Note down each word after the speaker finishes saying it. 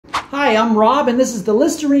Hi, I'm Rob, and this is the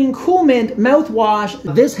Listerine Cool Mint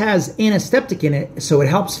mouthwash. This has antiseptic in it, so it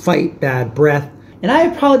helps fight bad breath. And I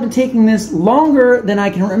have probably been taking this longer than I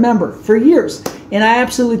can remember, for years. And I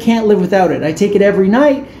absolutely can't live without it. I take it every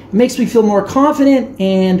night. It makes me feel more confident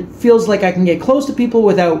and feels like I can get close to people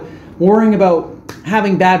without worrying about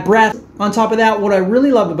having bad breath. On top of that, what I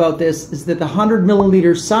really love about this is that the 100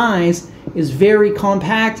 milliliter size is very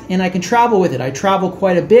compact and I can travel with it. I travel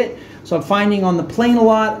quite a bit, so I'm finding on the plane a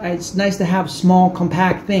lot, it's nice to have small,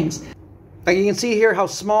 compact things. Like you can see here how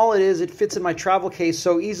small it is. It fits in my travel case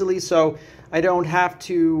so easily, so I don't have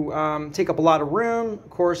to take up a lot of room, of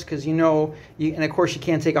course, because and of course you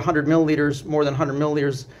can't take 100 milliliters, more than 100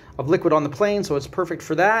 milliliters of liquid on the plane, so it's perfect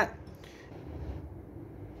for that.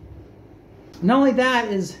 Not only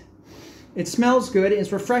that, it smells good,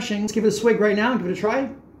 it's refreshing. Let's give it a swig right now and give it a try.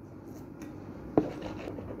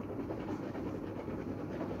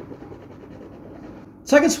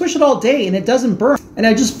 So I can swish it all day and it doesn't burn. And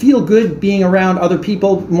I just feel good being around other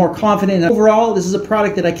people, more confident. And overall, this is a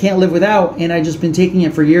product that I can't live without, and I've just been taking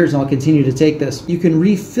it for years and I'll continue to take this. You can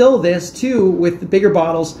refill this too with the bigger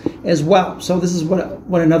bottles as well. So this is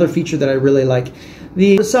what another feature that I really like.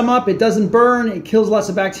 To sum up, it doesn't burn, it kills lots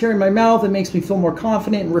of bacteria in my mouth, it makes me feel more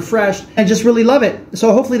confident and refreshed. I just really love it.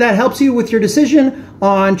 So hopefully that helps you with your decision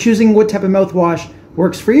on choosing what type of mouthwash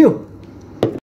works for you.